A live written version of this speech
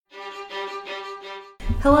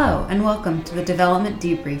Hello, and welcome to the Development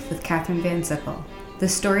Debrief with Katherine Van Sickle, the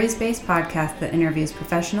stories-based podcast that interviews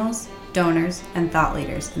professionals, donors, and thought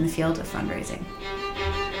leaders in the field of fundraising.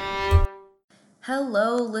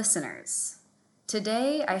 Hello, listeners.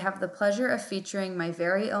 Today, I have the pleasure of featuring my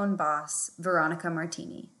very own boss, Veronica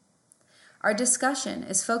Martini. Our discussion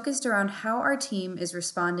is focused around how our team is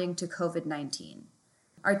responding to COVID-19.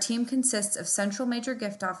 Our team consists of central major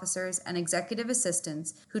gift officers and executive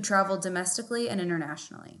assistants who travel domestically and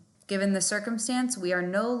internationally. Given the circumstance, we are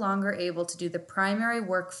no longer able to do the primary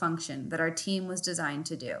work function that our team was designed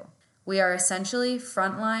to do. We are essentially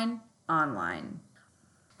frontline, online.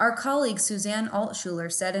 Our colleague Suzanne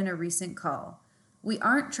Altschuler said in a recent call, "We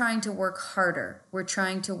aren't trying to work harder, we're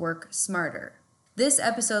trying to work smarter." This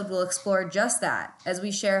episode will explore just that as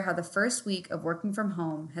we share how the first week of working from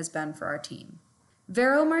home has been for our team.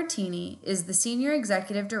 Vero Martini is the Senior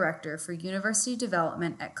Executive Director for University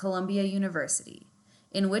Development at Columbia University,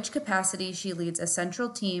 in which capacity she leads a central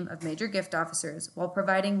team of major gift officers while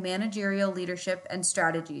providing managerial leadership and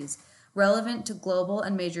strategies relevant to global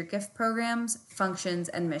and major gift programs, functions,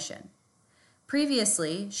 and mission.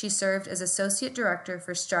 Previously, she served as Associate Director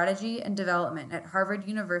for Strategy and Development at Harvard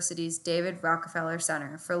University's David Rockefeller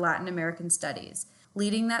Center for Latin American Studies,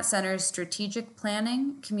 leading that center's strategic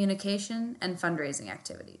planning, communication, and fundraising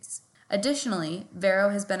activities. Additionally, Vero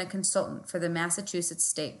has been a consultant for the Massachusetts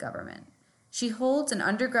state government. She holds an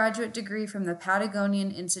undergraduate degree from the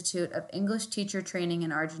Patagonian Institute of English Teacher Training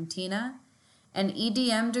in Argentina, an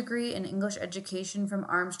EDM degree in English education from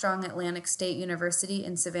Armstrong Atlantic State University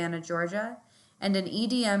in Savannah, Georgia, and an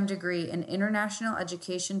EDM degree in International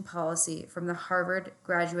Education Policy from the Harvard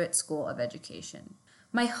Graduate School of Education.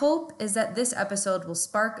 My hope is that this episode will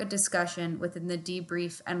spark a discussion within the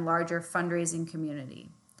debrief and larger fundraising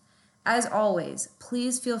community. As always,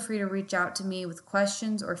 please feel free to reach out to me with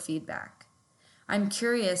questions or feedback. I'm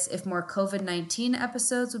curious if more COVID-19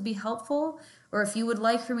 episodes would be helpful, or if you would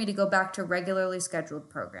like for me to go back to regularly scheduled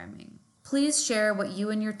programming. Please share what you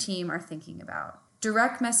and your team are thinking about.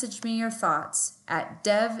 Direct message me your thoughts at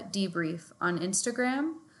devdebrief on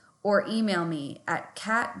Instagram, or email me at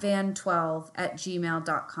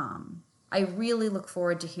catvan12@gmail.com. I really look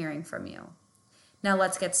forward to hearing from you. Now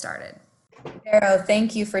let's get started. Vero,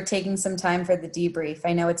 thank you for taking some time for the debrief.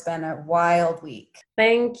 I know it's been a wild week.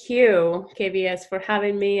 Thank you, KBS, for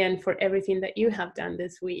having me and for everything that you have done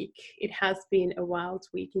this week. It has been a wild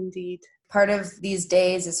week indeed. Part of these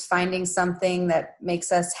days is finding something that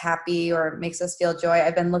makes us happy or makes us feel joy.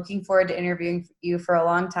 I've been looking forward to interviewing you for a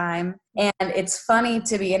long time. And it's funny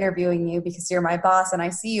to be interviewing you because you're my boss and I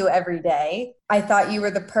see you every day. I thought you were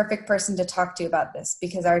the perfect person to talk to about this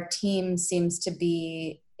because our team seems to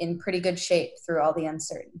be in pretty good shape through all the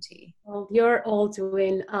uncertainty. Well, you're all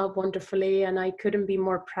doing wonderfully, and I couldn't be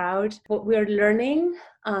more proud. What we're learning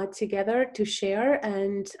together to share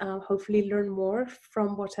and hopefully learn more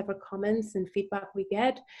from whatever comments and feedback we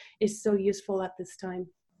get is so useful at this time.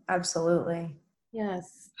 Absolutely.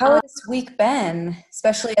 Yes. How has this week been,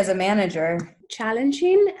 especially as a manager?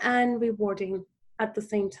 Challenging and rewarding at the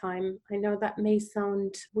same time. I know that may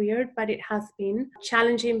sound weird, but it has been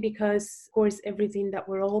challenging because, of course, everything that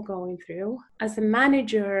we're all going through. As a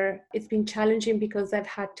manager, it's been challenging because I've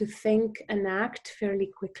had to think and act fairly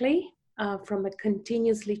quickly. From a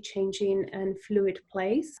continuously changing and fluid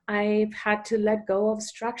place. I've had to let go of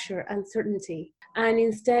structure and certainty. And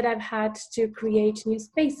instead, I've had to create new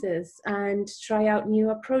spaces and try out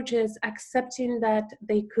new approaches, accepting that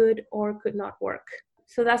they could or could not work.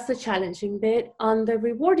 So that's the challenging bit. On the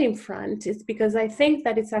rewarding front, it's because I think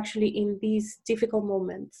that it's actually in these difficult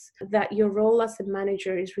moments that your role as a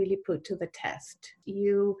manager is really put to the test.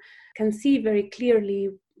 You can see very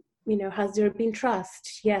clearly, has there been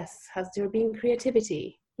trust? Yes. Has there been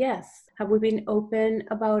creativity? Yes. Have we been open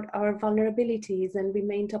about our vulnerabilities and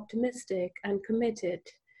remained optimistic and committed?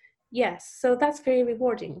 Yes. So that's very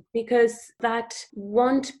rewarding because that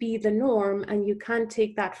won't be the norm, and you can't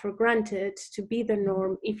take that for granted to be the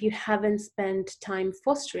norm if you haven't spent time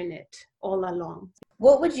fostering it all along.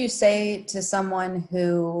 What would you say to someone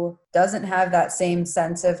who doesn't have that same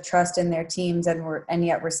sense of trust in their teams and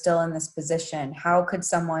yet we're still in this position? How could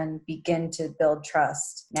someone begin to build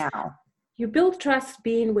trust now? You build trust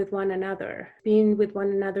being with one another in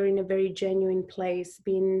a very genuine place,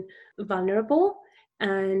 being vulnerable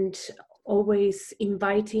and always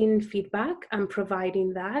inviting feedback and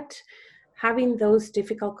providing that. Having those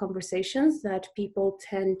difficult conversations that people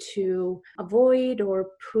tend to avoid or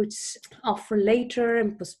put off for later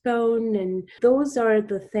and postpone. And those are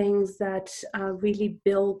the things that really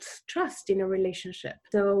build trust in a relationship.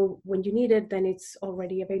 So when you need it, then it's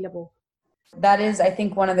already available. That is, I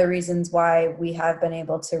think, one of the reasons why we have been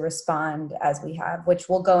able to respond as we have, which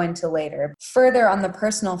we'll go into later. Further on the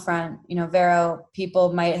personal front, Vero,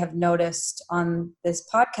 people might have noticed on this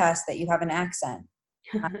podcast that you have an accent.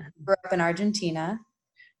 I grew up in Argentina.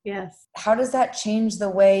 Yes. How does that change the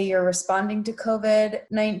way you're responding to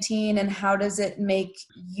COVID-19, and how does it make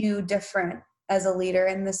you different as a leader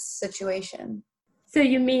in this situation? So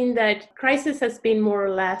you mean that crisis has been more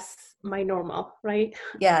or less my normal, right?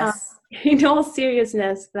 Yes. In all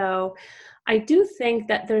seriousness, though, I do think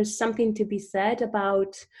that there's something to be said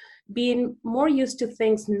about being more used to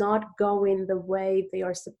things not going the way they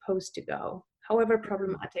are supposed to go, however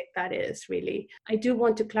problematic that is, really. I do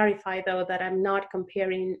want to clarify, though, that I'm not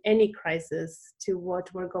comparing any crisis to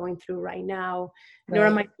what we're going through right now, nor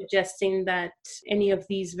am I suggesting that any of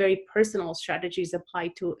these very personal strategies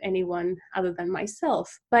apply to anyone other than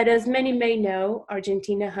myself. But as many may know,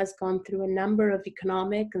 Argentina has gone through a number of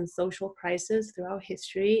economic and social crises throughout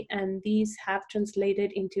history, and these have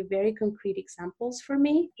translated into very concrete examples for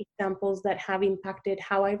me, examples that have impacted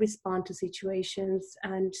how I respond to situations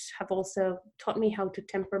and have also taught me how to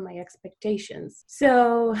temper my expectations.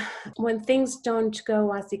 So when things don't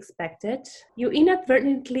go as expected, you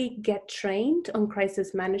inadvertently get trained on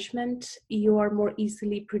crisis management. You are more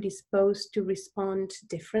easily predisposed to respond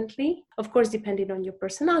differently, of course, depending on your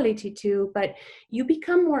personality too, but you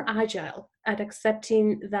become more agile at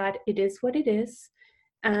accepting that it is what it is.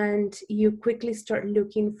 And you quickly start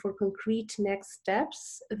looking for concrete next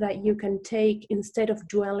steps that you can take instead of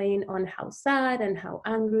dwelling on how sad and how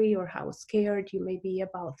angry or how scared you may be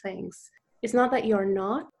about things. It's not that you're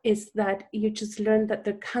not, it's that you just learn that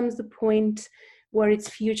there comes a point where it's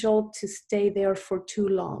futile to stay there for too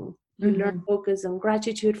long. You learn to focus on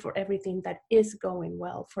gratitude for everything that is going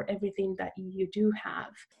well, for everything that you do have.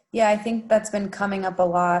 Yeah, I think that's been coming up a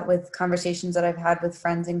lot with conversations that I've had with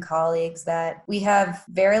friends and colleagues, that we have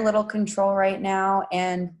very little control right now,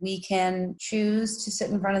 and we can choose to sit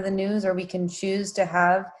in front of the news, or we can choose to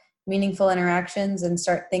have meaningful interactions and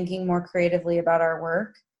start thinking more creatively about our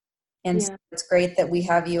work. And so it's great that we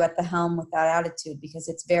have you at the helm with that attitude, because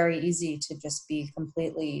it's very easy to just be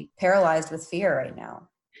completely paralyzed with fear right now.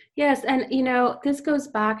 Yes, and this goes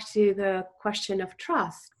back to the question of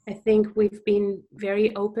trust. I think we've been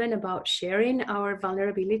very open about sharing our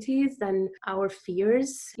vulnerabilities and our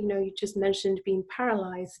fears. You just mentioned being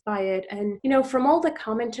paralyzed by it. And, from all the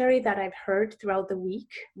commentary that I've heard throughout the week,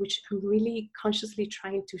 which I'm really consciously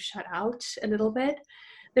trying to shut out a little bit,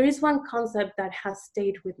 there is one concept that has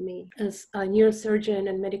stayed with me. As a neurosurgeon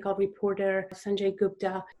and medical reporter Sanjay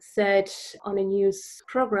Gupta said on a news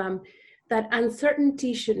program, that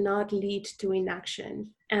uncertainty should not lead to inaction.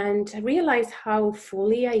 And I realized how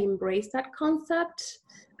fully I embraced that concept.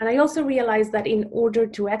 And I also realized that in order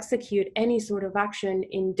to execute any sort of action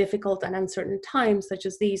in difficult and uncertain times, such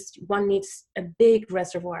as these, one needs a big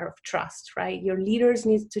reservoir of trust, right? Your leaders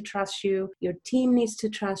need to trust you, your team needs to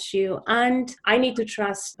trust you, and I need to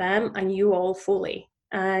trust them and you all fully.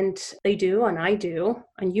 And they do, and I do,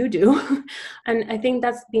 and you do. And I think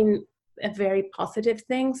that's been a very positive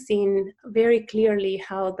thing, seeing very clearly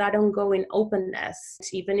how that ongoing openness,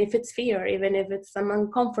 even if it's fear, even if it's I'm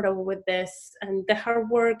uncomfortable with this, and the hard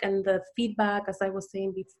work and the feedback, as I was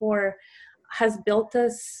saying before, has built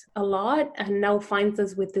us a lot, and now finds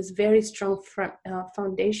us with this very strong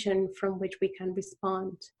foundation from which we can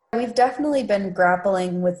respond. We've definitely been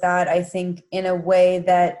grappling with that, I think, in a way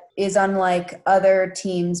that is unlike other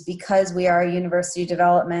teams, because we are a university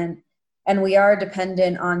development and we are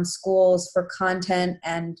dependent on schools for content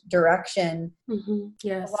and direction.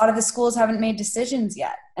 Yes. A lot of the schools haven't made decisions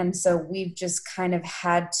yet. And so we've just kind of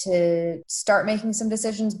had to start making some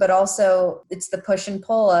decisions, but also it's the push and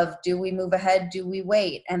pull of, do we move ahead? Do we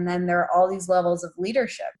wait? And then there are all these levels of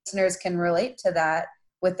leadership. Listeners can relate to that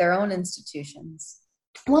with their own institutions.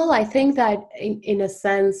 Well, I think that in a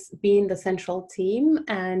sense, being the central team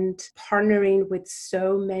and partnering with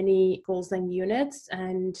so many schools and units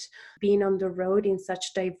and being on the road in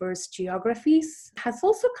such diverse geographies has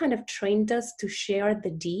also kind of trained us to share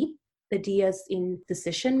the D as in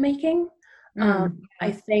decision making.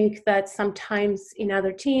 I think that sometimes in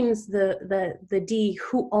other teams, the D,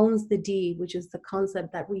 who owns the D, which is the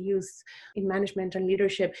concept that we use in management and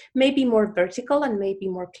leadership, may be more vertical and may be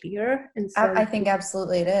more clear. And so I think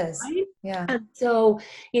absolutely it is. Right? Yeah. And so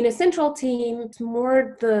in a central team, it's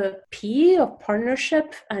more the P of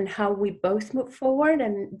partnership and how we both move forward,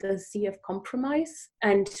 and the C of compromise.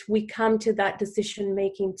 And we come to that decision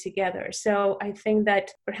making together. So I think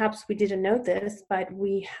that perhaps we didn't know this, but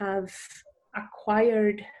we have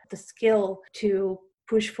acquired the skill to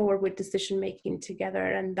push forward with decision making together.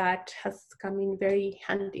 And that has come in very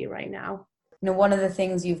handy right now. One of the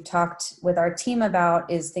things you've talked with our team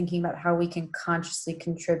about is thinking about how we can consciously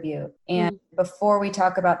contribute. And before we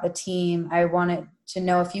talk about the team, I wanted to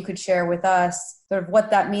know if you could share with us sort of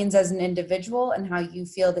what that means as an individual and how you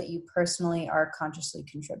feel that you personally are consciously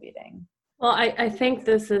contributing. Well, I think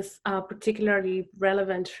this is particularly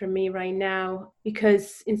relevant for me right now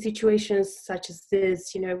because in situations such as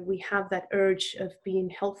this, we have that urge of being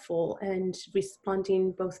helpful and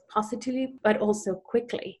responding both positively, but also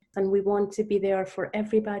quickly. And we want to be there for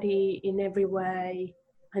everybody in every way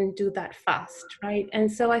and do that fast, right? And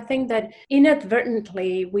so I think that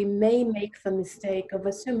inadvertently, we may make the mistake of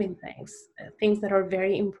assuming things that are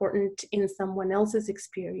very important in someone else's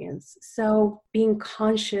experience. So being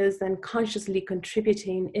conscious and consciously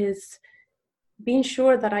contributing is being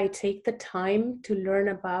sure that I take the time to learn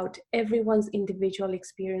about everyone's individual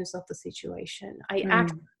experience of the situation. I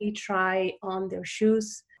actively try on their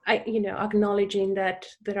shoes. Acknowledging that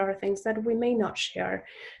there are things that we may not share.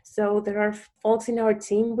 So there are folks in our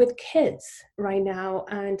team with kids right now,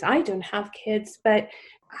 and I don't have kids, but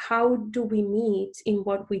how do we meet in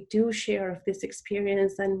what we do share of this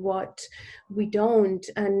experience and what we don't,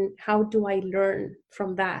 and how do I learn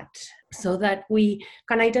from that so that we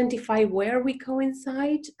can identify where we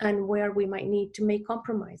coincide and where we might need to make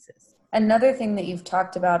compromises. Another thing that you've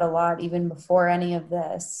talked about a lot, even before any of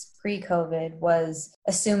this, pre-COVID, was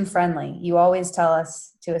assume friendly. You always tell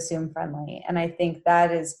us to assume friendly. And I think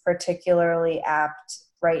that is particularly apt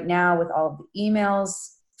right now with all of the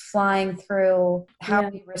emails flying through, how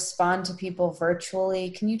we respond to people virtually.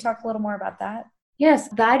 Can you talk a little more about that? Yes,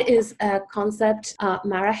 that is a concept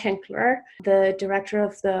Mara Henkler, the director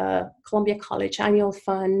of the Columbia College Annual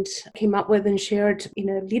Fund, came up with and shared in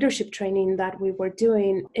a leadership training that we were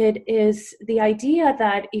doing. It is the idea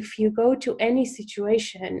that if you go to any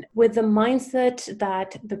situation with the mindset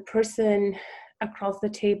that the person across the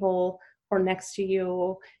table or next to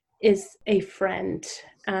you is a friend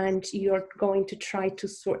and you're going to try to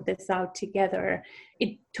sort this out together,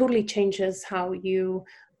 it totally changes how you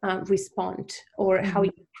respond or how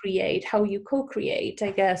you co-create, I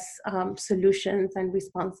guess, solutions and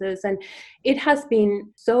responses. And it has been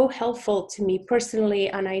so helpful to me personally,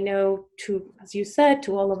 and I know as you said,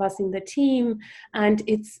 to all of us in the team. And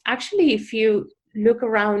it's actually, if you look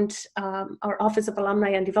around our Office of Alumni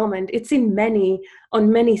and Development, it's on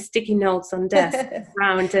many sticky notes on desks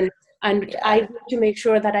around. And I need to make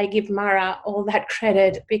sure that I give Mara all that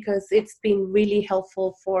credit because it's been really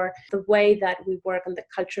helpful for the way that we work and the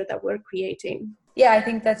culture that we're creating. Yeah, I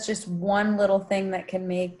think that's just one little thing that can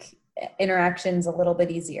make interactions a little bit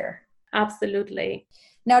easier. Absolutely.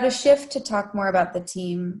 Now, to shift to talk more about the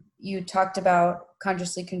team, you talked about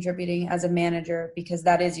consciously contributing as a manager because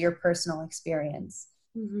that is your personal experience.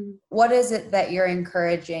 What is it that you're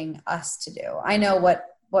encouraging us to do? I know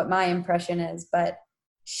what my impression is, but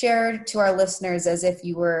share to our listeners as if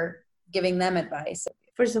you were giving them advice.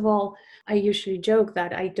 First of all, I usually joke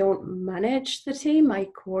that I don't manage the team. I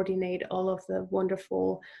coordinate all of the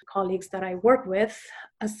wonderful colleagues that I work with.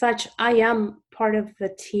 As such, I am part of the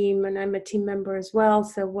team and I'm a team member as well.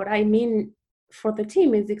 So what I mean for the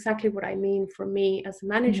team is exactly what I mean for me as a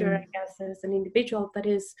manager, I guess, as an individual. That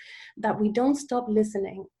is that we don't stop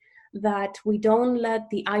listening, that we don't let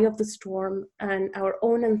the eye of the storm and our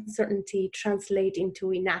own uncertainty translate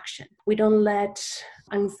into inaction. We don't let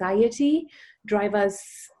anxiety drive us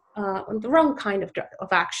on the wrong kind of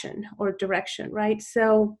action or direction, right?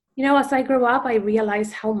 So, as I grow up, I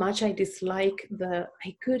realized how much I dislike the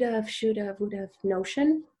I could have, should have, would have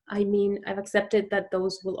notion. I mean, I've accepted that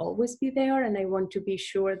those will always be there, and I want to be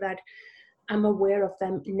sure that I'm aware of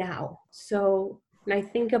them now. So when I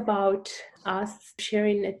think about us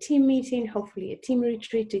sharing a team meeting, hopefully a team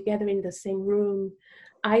retreat together in the same room,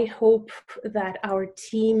 I hope that our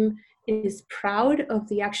team is proud of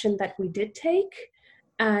the action that we did take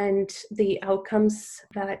and the outcomes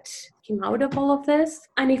that came out of all of this.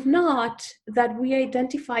 And if not, that we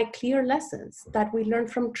identify clear lessons that we learn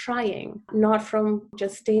from trying, not from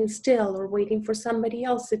just staying still or waiting for somebody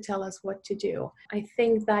else to tell us what to do. I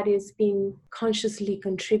think that is being consciously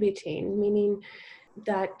contributing, meaning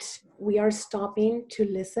that we are stopping to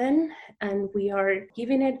listen and we are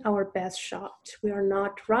giving it our best shot. We are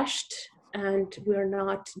not rushed and we are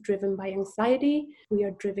not driven by anxiety. We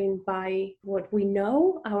are driven by what we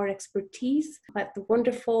know, our expertise, but the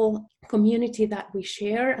wonderful community that we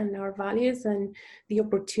share and our values and the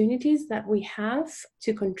opportunities that we have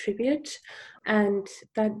to contribute, and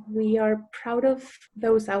that we are proud of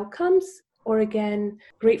those outcomes, or again,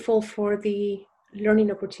 grateful for the learning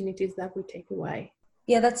opportunities that we take away.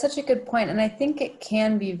 Yeah, that's such a good point. And I think it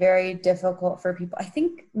can be very difficult for people. I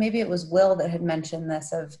think maybe it was Will that had mentioned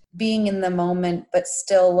this of being in the moment, but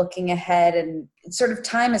still looking ahead, and sort of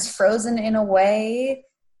time is frozen in a way.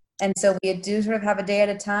 And so we do sort of have a day at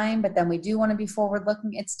a time, but then we do want to be forward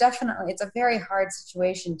looking. It's a very hard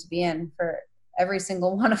situation to be in for every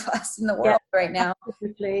single one of us in the Yeah, world right now.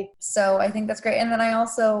 absolutely. So I think that's great. And then I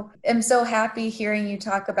also am so happy hearing you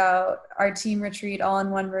talk about our team retreat all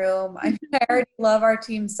in one room. I already love our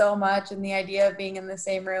team so much, and the idea of being in the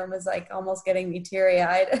same room is like almost getting me teary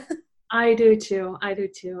eyed. I do too. I do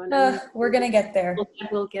too. And We're going to get there.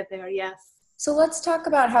 we'll get there. Yes. So let's talk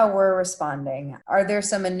about how we're responding. Are there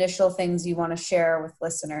some initial things you want to share with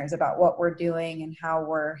listeners about what we're doing and how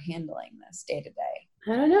we're handling this day to day?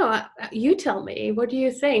 I don't know. You tell me. What do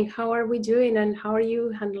you think? How are we doing, and how are you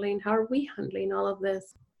handling? How are we handling all of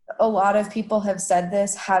this? A lot of people have said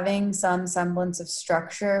this, having some semblance of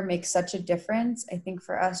structure makes such a difference. I think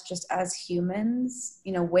for us, just as humans,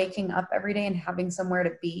 waking up every day and having somewhere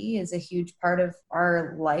to be is a huge part of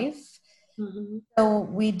our life. Mm-hmm. So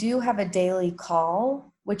we do have a daily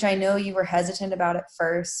call, which I know you were hesitant about at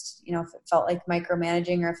first, if it felt like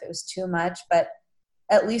micromanaging or if it was too much, but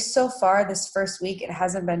at least so far this first week, it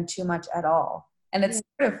hasn't been too much at all. And it's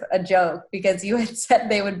sort of a joke because you had said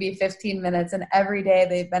they would be 15 minutes and every day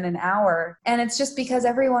they've been an hour. And it's just because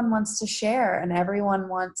everyone wants to share and everyone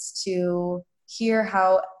wants to hear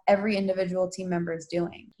how every individual team member is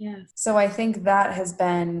doing. Yes. So I think that has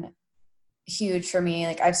been huge for me.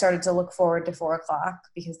 Like I've started to look forward to 4:00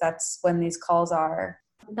 because that's when these calls are.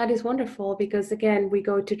 That is wonderful because, again, we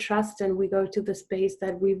go to trust and we go to the space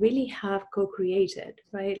that we really have co-created,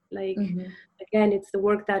 right? Like, again, it's the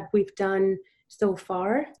work that we've done so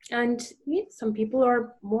far. And some people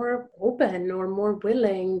are more open or more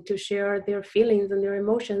willing to share their feelings and their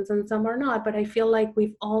emotions, and some are not. But I feel like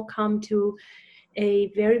we've all come to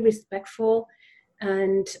a very respectful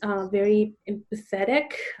and very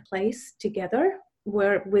empathetic place together,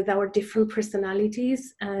 where with our different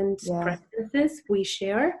personalities and preferences we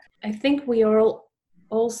share. I think we are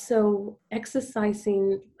also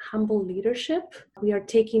exercising humble leadership. We are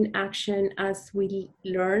taking action as we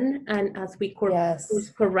learn and as we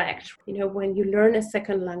correct. When you learn a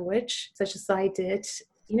second language, such as I did,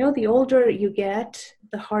 the older you get,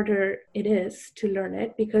 the harder it is to learn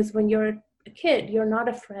it, because when you're a kid, you're not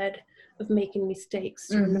afraid of making mistakes.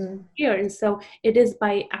 You're not here. And so it is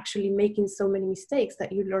by actually making so many mistakes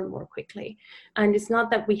that you learn more quickly. And it's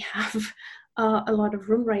not that we have a lot of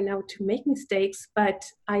room right now to make mistakes, but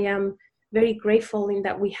I am very grateful in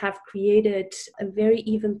that we have created a very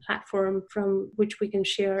even platform from which we can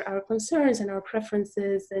share our concerns and our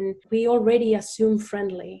preferences. And we already assume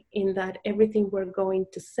friendly in that everything we're going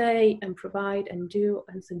to say and provide and do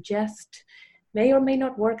and suggest may or may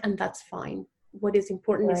not work, and that's fine. What is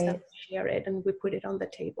important is that we share it and we put it on the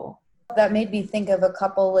table. That made me think of a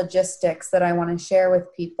couple logistics that I want to share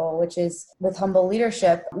with people, which is with Humble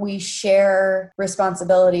Leadership, we share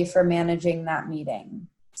responsibility for managing that meeting.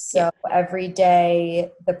 So every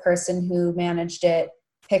day, the person who managed it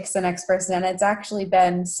picks the next person. And it's actually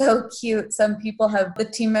been so cute. Some people have the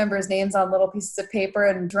team members' names on little pieces of paper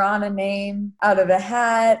and drawn a name out of a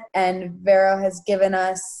hat. And Vero has given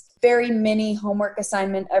us very mini homework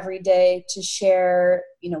assignment every day to share,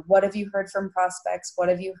 what have you heard from prospects? What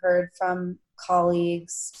have you heard from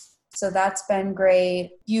colleagues? So that's been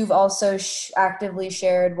great. You've also actively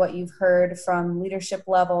shared what you've heard from leadership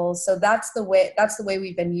levels. So that's the way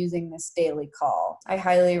we've been using this daily call. I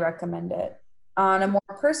highly recommend it. On a more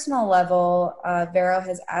personal level, Vero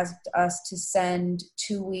has asked us to send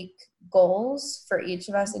 2-week goals for each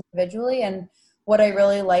of us individually. And what I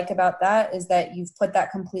really like about that is that you've put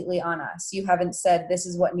that completely on us. You haven't said this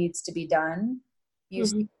is what needs to be done. You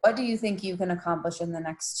say, what do you think you can accomplish in the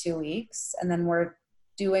next 2 weeks? And then we're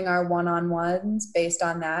doing our one-on-ones based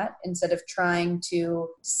on that instead of trying to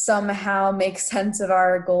somehow make sense of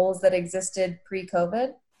our goals that existed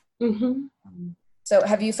pre-COVID. So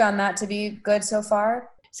have you found that to be good so far?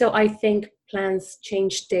 So I think plans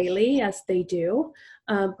change daily as they do.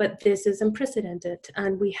 But this is unprecedented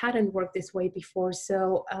and we hadn't worked this way before.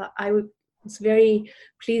 So I was very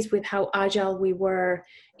pleased with how agile we were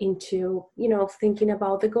into, thinking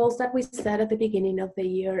about the goals that we set at the beginning of the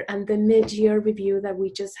year and the mid-year review that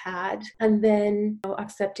we just had. And then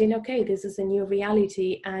accepting, okay, this is a new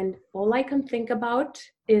reality. And all I can think about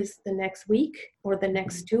is the next week or the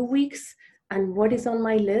next 2 weeks and what is on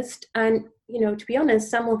my list. And to be honest,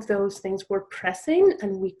 some of those things were pressing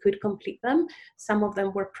and we could complete them. Some of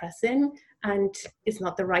them were pressing and it's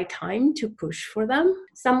not the right time to push for them.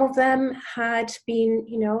 Some of them had been,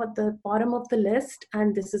 at the bottom of the list,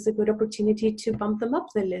 and this is a good opportunity to bump them up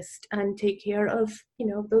the list and take care of,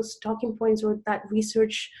 those talking points or that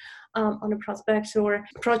research on a prospect or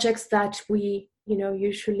projects that we,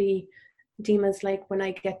 usually deem as like, when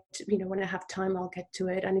I have time, I'll get to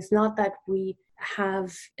it. And it's not that we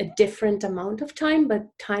have a different amount of time, but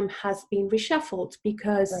time has been reshuffled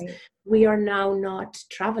because Right. we are now not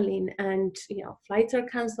traveling, and flights are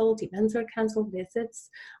canceled, events are canceled, visits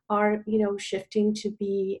are shifting to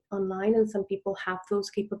be online, and some people have those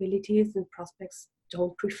capabilities and prospects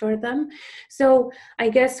don't prefer them. So I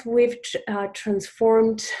guess we've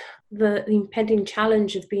transformed the impending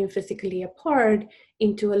challenge of being physically apart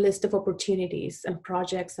into a list of opportunities and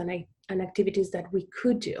projects and activities that we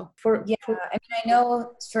could do. I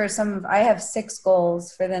know I have 6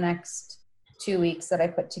 goals for the next 2 weeks that I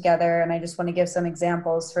put together, and I just want to give some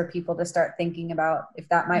examples for people to start thinking about if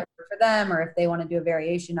that might work for them or if they want to do a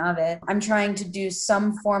variation of it. I'm trying to do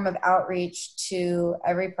some form of outreach to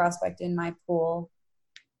every prospect in my pool.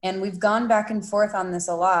 And we've gone back and forth on this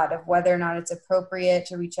a lot of whether or not it's appropriate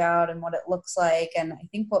to reach out and what it looks like. And I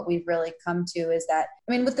think what we've really come to is that,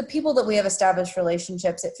 with the people that we have established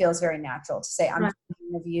relationships, it feels very natural to say, I'm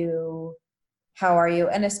thinking of you. How are you?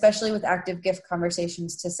 And especially with active gift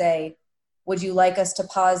conversations, to say, would you like us to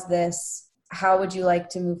pause this? How would you like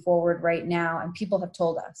to move forward right now? And people have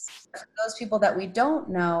told us. For those people that we don't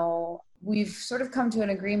know, we've sort of come to an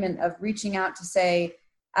agreement of reaching out to say,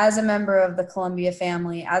 as a member of the Columbia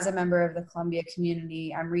family, as a member of the Columbia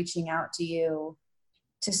community, I'm reaching out to you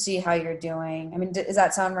to see how you're doing. Does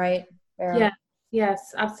that sound right, Vera? Yeah.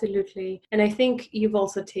 Yes, absolutely. And I think you've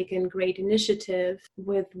also taken great initiative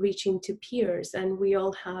with reaching to peers, and we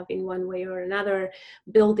all have in one way or another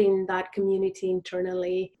building that community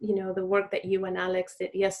internally. The work that you and Alex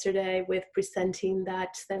did yesterday with presenting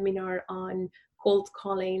that seminar on cold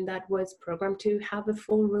calling that was programmed to have a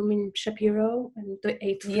full room in Shapiro and the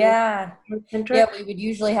 8th floor center. Yeah, we would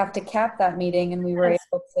usually have to cap that meeting, and we were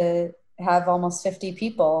able to have almost 50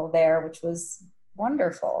 people there, which was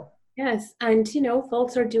wonderful. Yes, and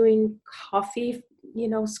folks are doing coffee,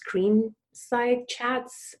 screen side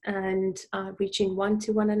chats and reaching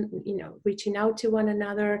out to one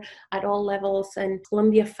another at all levels. And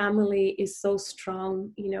Columbia family is so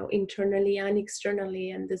strong, internally and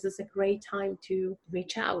externally, and this is a great time to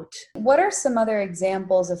reach out. What are some other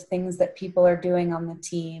examples of things that people are doing on the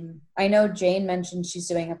team? I know Jane mentioned she's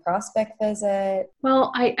doing a prospect visit.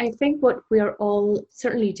 Well, I think what we are all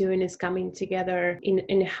certainly doing is coming together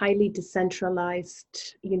in a highly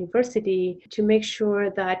decentralized university to make sure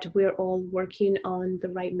that we're all working on the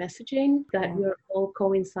right messaging, that we're all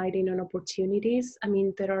coinciding on opportunities.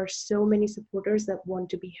 There are so many supporters that want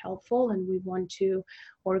to be helpful, and we want to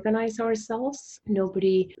organize ourselves.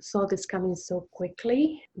 Nobody saw this coming so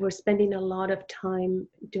quickly. We're spending a lot of time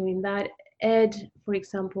doing that. Ed, for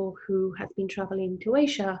example, who has been traveling to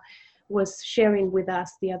Asia, was sharing with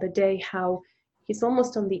us the other day how he's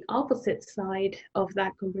almost on the opposite side of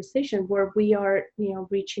that conversation, where we are, we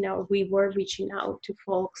were reaching out to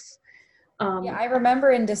folks. I remember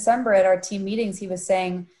in December at our team meetings, he was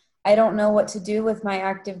saying, I don't know what to do with my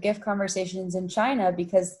active gift conversations in China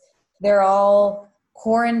because they're all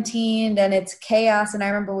quarantined and it's chaos. And I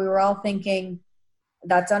remember we were all thinking,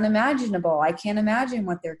 that's unimaginable. I can't imagine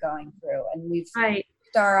what they're going through. And we've right.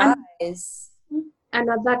 our eyes. And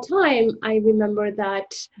at that time, I remember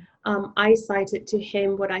that I cited to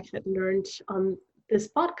him what I had learned on this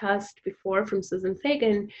podcast before from Susan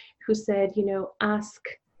Fagan, who said,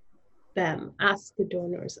 ask the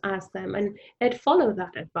donors, ask them. And Ed followed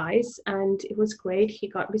that advice, and it was great. He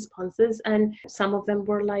got responses, and some of them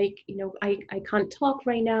were like, I can't talk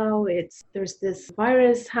right now. There's this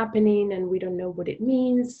virus happening and we don't know what it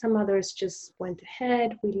means. Some others just went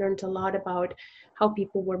ahead. We learned a lot about how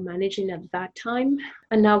people were managing at that time.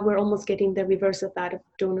 And now we're almost getting the reverse of that, of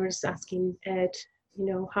donors asking Ed,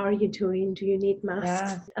 how are you doing? Do you need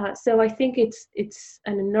masks? Yeah. So I think it's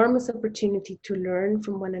an enormous opportunity to learn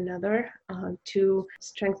from one another, to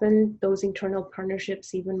strengthen those internal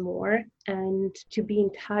partnerships even more, and to be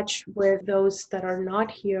in touch with those that are not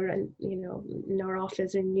here and, in our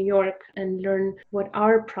office in New York, and learn what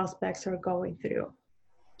our prospects are going through.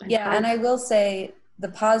 And I will say the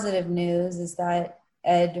positive news is that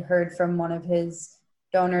Ed heard from one of his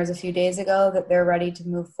donors a few days ago that they're ready to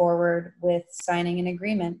move forward with signing an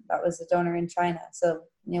agreement. That was a donor in China. So,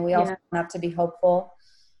 we also have to be hopeful.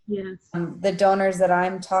 Yes. The donors that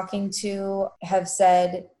I'm talking to have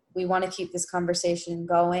said we want to keep this conversation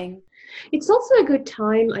going. It's also a good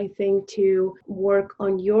time, I think, to work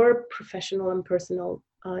on your professional and personal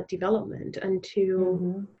development and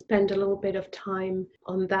to spend a little bit of time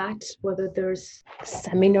on that, whether there's a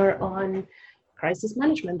seminar on crisis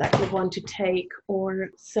management that you want to take or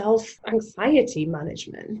self-anxiety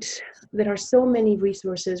management. There are so many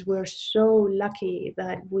resources. We're so lucky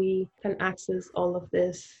that we can access all of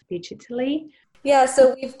this digitally. Yeah,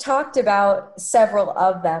 so we've talked about several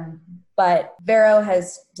of them, but Vero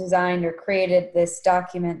has designed or created this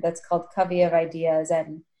document that's called Covey of Ideas.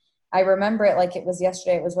 And I remember it like it was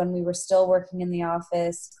yesterday. It was when we were still working in the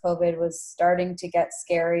office. COVID was starting to get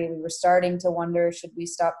scary. We were starting to wonder, should we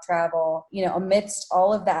stop travel? You know, amidst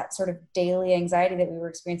all of that sort of daily anxiety that we were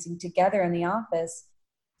experiencing together in the office,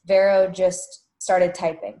 Vero just started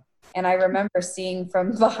typing. And I remember seeing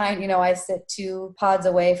from behind, you know, I sit 2 pods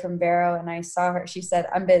away from Vero and I saw her. She said,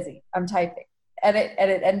 "I'm busy, I'm typing." And it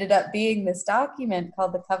ended up being this document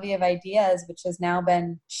called the Covey of Ideas, which has now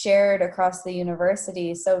been shared across the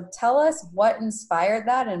university. So tell us what inspired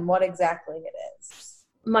that and what exactly it is.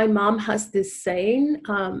 My mom has this saying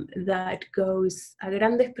that goes, "A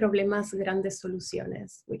grandes problemas, grandes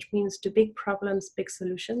soluciones," which means to big problems, big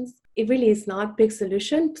solutions. It really is not big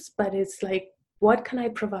solutions, but it's like, what can I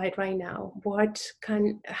provide right now?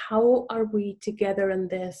 How are we together in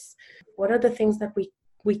this? What are the things that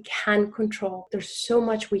we can control? There's so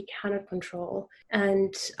much we cannot control.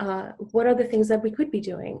 And what are the things that we could be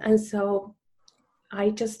doing? And so I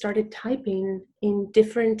just started typing in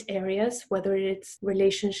different areas, whether it's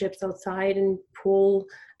relationships outside and pool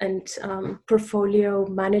and portfolio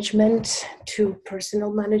management to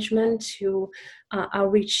personal management to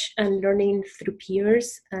outreach and learning through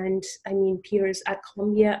peers. And I mean peers at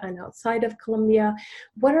Columbia and outside of Columbia.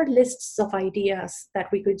 What are lists of ideas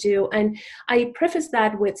that we could do? And I preface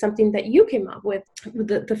that with something that you came up with.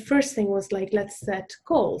 The first thing was like, let's set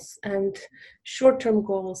goals and short-term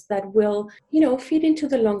goals that will, feed into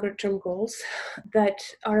the longer-term goals that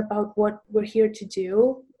are about what we're here to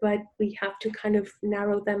do, but we have to kind of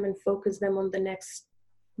narrow them and focus them on the next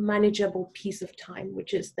manageable piece of time,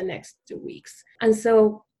 which is the next 2 weeks. And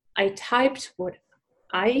so I typed what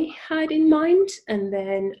I had in mind, and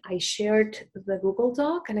then I shared the Google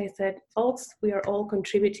Doc and I said, folks, we are all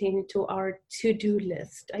contributing to our to-do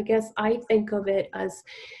list. I guess I think of it as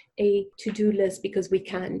a to-do list because we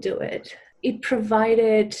can do it. It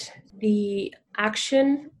provided the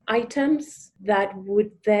action items that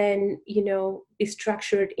would then, be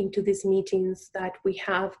structured into these meetings that we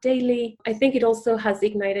have daily. I think it also has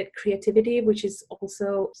ignited creativity, which is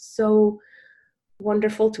also so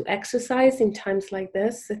wonderful to exercise in times like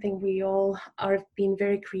this. I think we all are being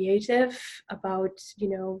very creative about,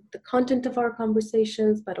 the content of our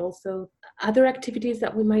conversations, but also other activities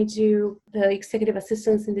that we might do. The executive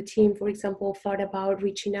assistants in the team, for example, thought about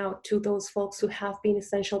reaching out to those folks who have been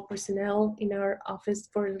essential personnel in our office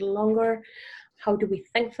for a little longer. How do we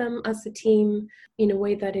thank them as a team in a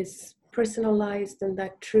way that is personalized and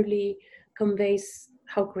that truly conveys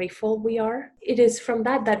how grateful we are? It is from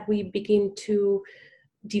that we begin to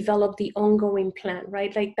develop the ongoing plan,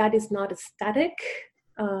 right? Like that is not a static.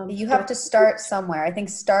 You have to start somewhere. I think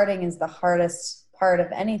starting is the hardest part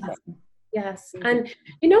of anything. Yes. And,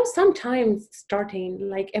 sometimes starting,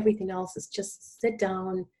 like everything else, is just sit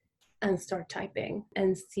down and start typing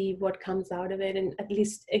and see what comes out of it. And at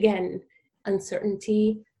least, again,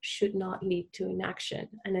 uncertainty should not lead to inaction.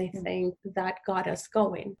 And I think that got us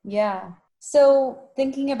going. Yeah. So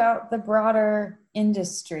thinking about the broader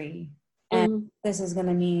industry and this is going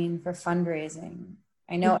to mean for fundraising.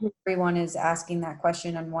 I know everyone is asking that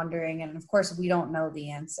question and wondering, and of course we don't know the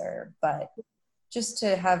answer, but just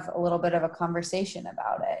to have a little bit of a conversation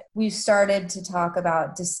about it. We've started to talk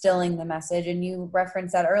about distilling the message, and you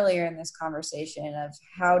referenced that earlier in this conversation of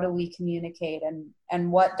how do we communicate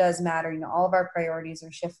and what does matter. All of our priorities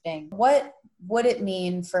are shifting. What would it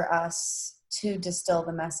mean for us to distill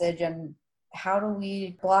the message, and how do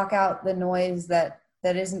we block out the noise that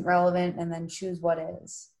isn't relevant and then choose what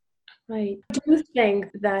is? Right. I do think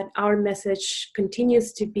that our message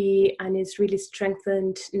continues to be and is really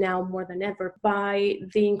strengthened now more than ever by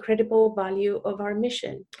the incredible value of our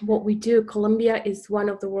mission. What we do, Columbia is one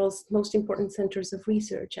of the world's most important centers of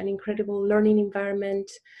research, an incredible learning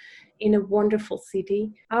environment in a wonderful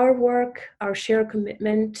city. Our work, our shared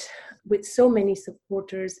commitment with so many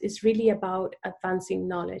supporters is really about advancing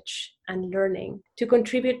knowledge and learning to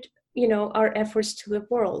contribute our efforts to the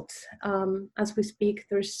world. As we speak,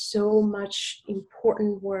 there's so much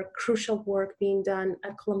important work, crucial work being done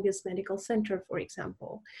at Columbia's Medical Center, for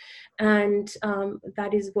example. And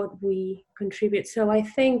that is what we contribute. So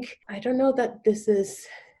I don't know that this is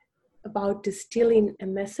about distilling a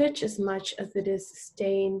message as much as it is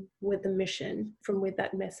staying with the mission from which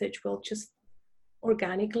that message will just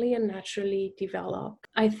organically and naturally develop.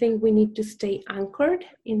 I think we need to stay anchored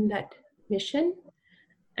in that mission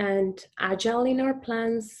and agile in our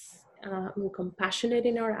plans, and compassionate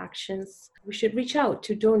in our actions. We should reach out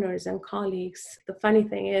to donors and colleagues. The funny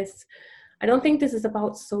thing is, I don't think this is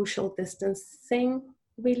about social distancing,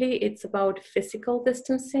 really. It's about physical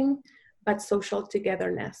distancing, but social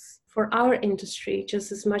togetherness. For our industry,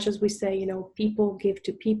 just as much as we say, people give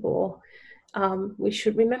to people, we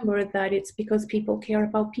should remember that it's because people care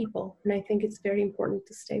about people. And I think it's very important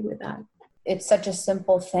to stay with that. It's such a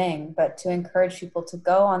simple thing, but to encourage people to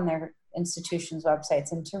go on their institutions'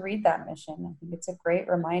 websites and to read that mission, I think it's a great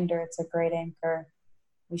reminder. It's a great anchor.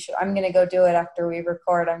 I'm going to go do it after we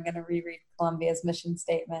record. I'm going to reread Columbia's mission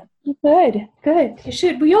statement. Good. You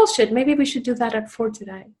should. We all should. Maybe we should do that at 4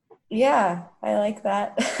 today. Yeah, I like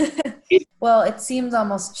that. Well, it seems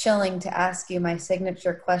almost chilling to ask you my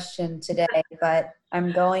signature question today, but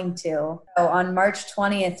I'm going to. So on March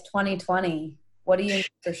 20th, 2020, what do you know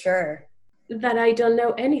for sure? That I don't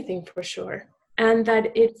know anything for sure, and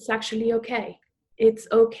that it's actually okay. It's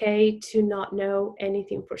okay to not know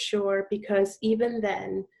anything for sure, because even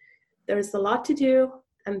then, there's a lot to do,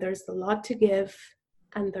 and there's a lot to give,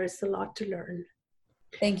 and there's a lot to learn.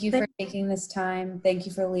 Thank you for taking this time. Thank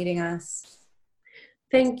you for leading us.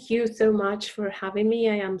 Thank you so much for having me.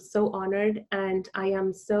 I am so honored, and I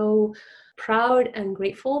am so proud and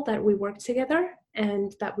grateful that we work together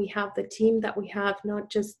and that we have the team that we have, not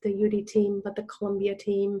just the UD team, but the Columbia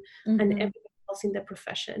team and everyone else in the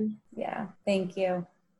profession. Yeah, thank you.